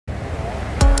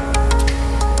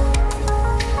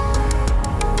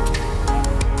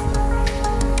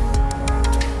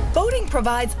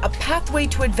provides a pathway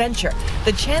to adventure,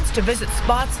 the chance to visit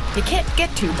spots you can't get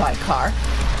to by car.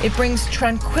 It brings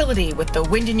tranquility with the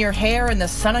wind in your hair and the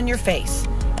sun on your face.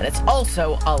 And it's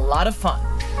also a lot of fun.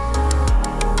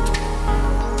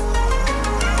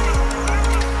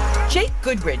 Jake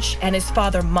Goodridge and his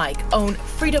father Mike own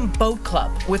Freedom Boat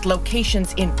Club with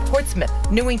locations in Portsmouth,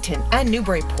 Newington, and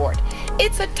Newburyport.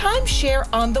 It's a timeshare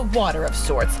on the water of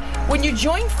sorts. When you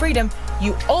join Freedom,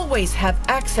 you always have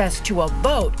access to a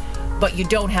boat, but you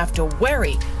don't have to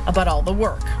worry about all the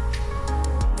work.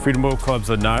 Freedom Boat Club's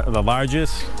the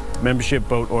largest membership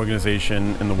boat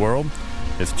organization in the world.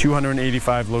 There's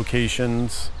 285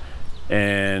 locations,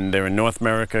 and they're in North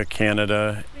America,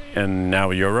 Canada, and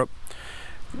now Europe.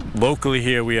 Locally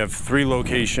here we have 3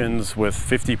 locations with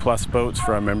 50+ boats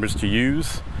for our members to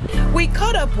use. We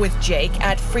caught up with Jake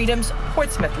at Freedom's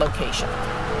Portsmouth location.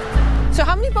 So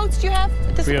how many boats do you have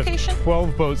at this location? We have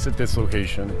 12 boats at this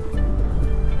location.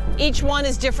 Each one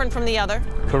is different from the other?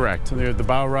 Correct. They're the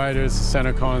bow riders, the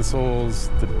center consoles,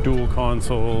 the dual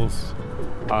consoles.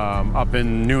 Up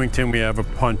in Newington we have a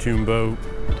pontoon boat,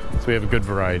 so we have a good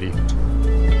variety.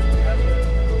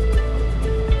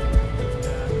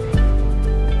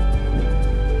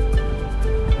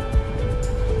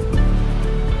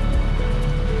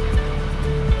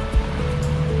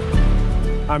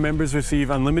 Our members receive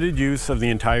unlimited use of the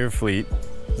entire fleet,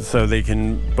 so they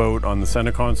can boat on the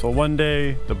center console one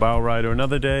day, the bow rider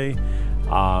another day,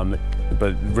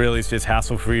 but really it's just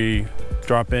hassle-free.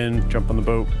 Drop in, jump on the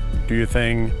boat, do your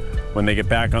thing. When they get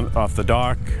back off the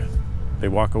dock, they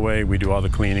walk away. We do all the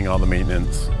cleaning, all the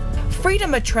maintenance.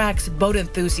 Freedom attracts boat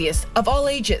enthusiasts of all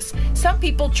ages. Some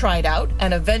people try it out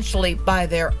and eventually buy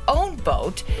their own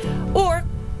boat, or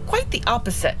quite the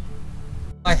opposite.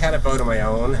 I had a boat of my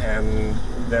own, and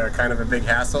they're kind of a big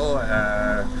hassle,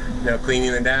 you know,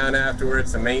 cleaning them down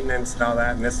afterwards, the maintenance and all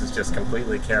that, and this is just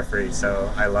completely carefree,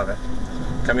 so I love it.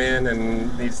 Come in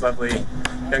and these lovely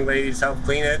young ladies help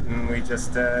clean it, and we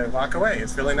just walk away.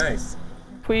 It's really nice.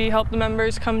 We help the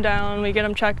members come down, we get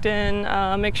them checked in,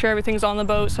 make sure everything's on the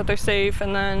boat so that they're safe,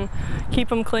 and then keep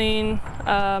them clean.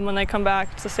 When they come back,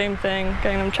 it's the same thing,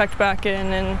 getting them checked back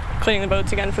in and cleaning the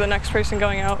boats again for the next person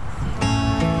going out.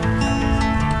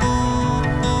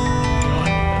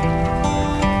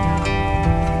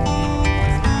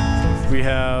 We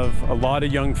have a lot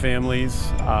of young families.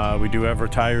 We do have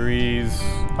retirees,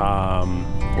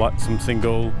 some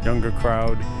single, younger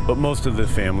crowd, but most of the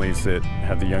families that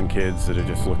have the young kids that are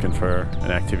just looking for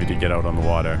an activity to get out on the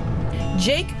water.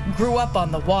 Jake grew up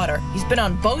on the water. He's been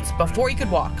on boats before he could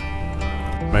walk.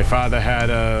 My father had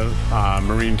a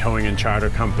marine towing and charter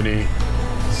company,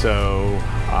 so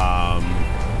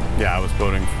yeah, I was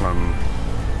boating from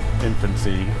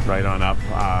infancy right on up.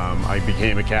 I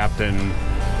became a captain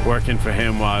working for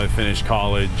him while I finished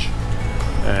college,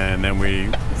 and then we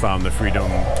found the Freedom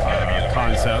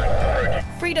concept.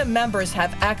 Freedom members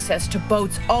have access to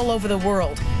boats all over the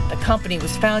world. The company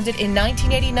was founded in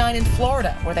 1989 in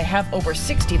Florida, where they have over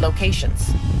 60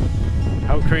 locations.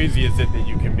 How crazy is it that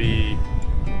you can be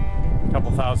a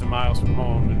couple thousand miles from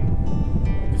home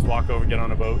and just walk over, get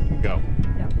on a boat, and go?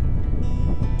 Yeah.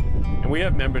 And we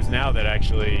have members now that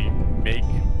actually make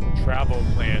travel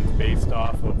plans based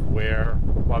off of where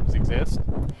clubs exist.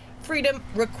 Freedom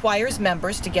requires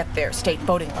members to get their state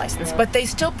boating license, but they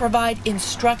still provide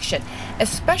instruction,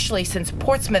 especially since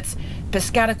Portsmouth's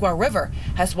Piscataqua River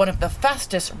has one of the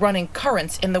fastest running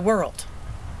currents in the world.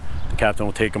 The captain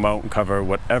will take them out and cover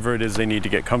whatever it is they need to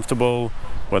get comfortable,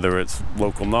 whether it's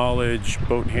local knowledge,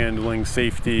 boat handling,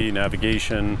 safety,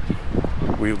 navigation.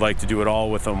 We would like to do it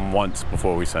all with them once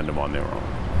before we send them on their own.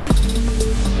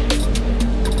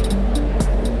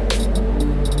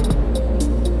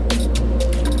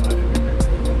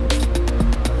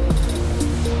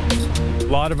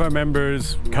 A lot of our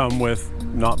members come with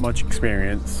not much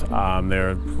experience.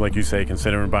 They're, like you say,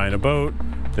 considering buying a boat.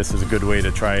 This is a good way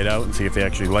to try it out and see if they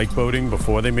actually like boating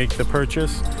before they make the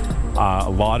purchase. A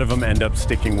lot of them end up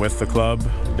sticking with the club.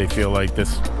 They feel like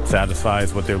this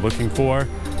satisfies what they're looking for.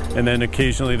 And then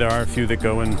occasionally there are a few that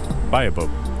go and buy a boat.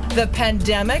 The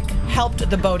pandemic helped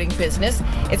the boating business.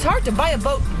 It's hard to buy a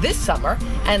boat this summer,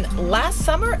 and last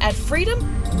summer at Freedom,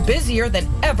 busier than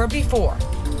ever before.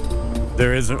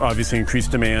 There is obviously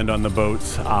increased demand on the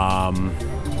boats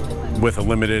with a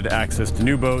limited access to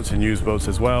new boats and used boats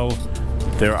as well.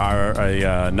 There are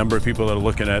a number of people that are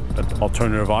looking at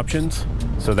alternative options,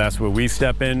 so that's where we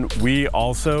step in. We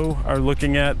also are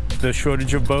looking at the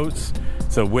shortage of boats.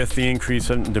 So with the increase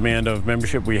in demand of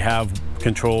membership, we have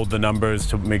controlled the numbers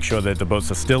to make sure that the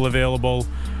boats are still available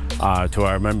to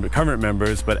our current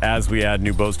members, but as we add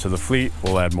new boats to the fleet,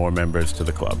 we'll add more members to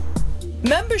the club.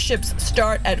 Memberships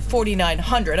start at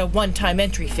 $4,900, a one-time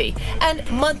entry fee, and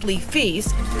monthly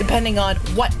fees depending on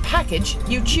what package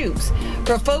you choose.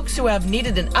 For folks who have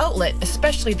needed an outlet,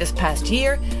 especially this past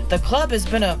year, the club has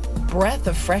been a breath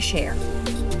of fresh air.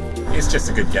 It's just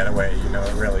a good getaway, you know,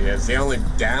 it really is. The only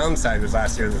downside was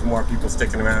last year there's more people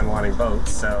sticking around wanting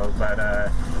boats,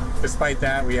 but despite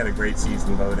that, we had a great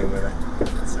season boating with it.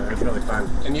 So it's really fun.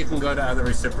 And you can go to other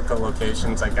reciprocal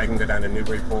locations, like I can go down to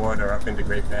Newburyport or up into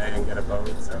Great Bay and get a boat,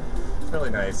 so it's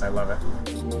really nice. I love it.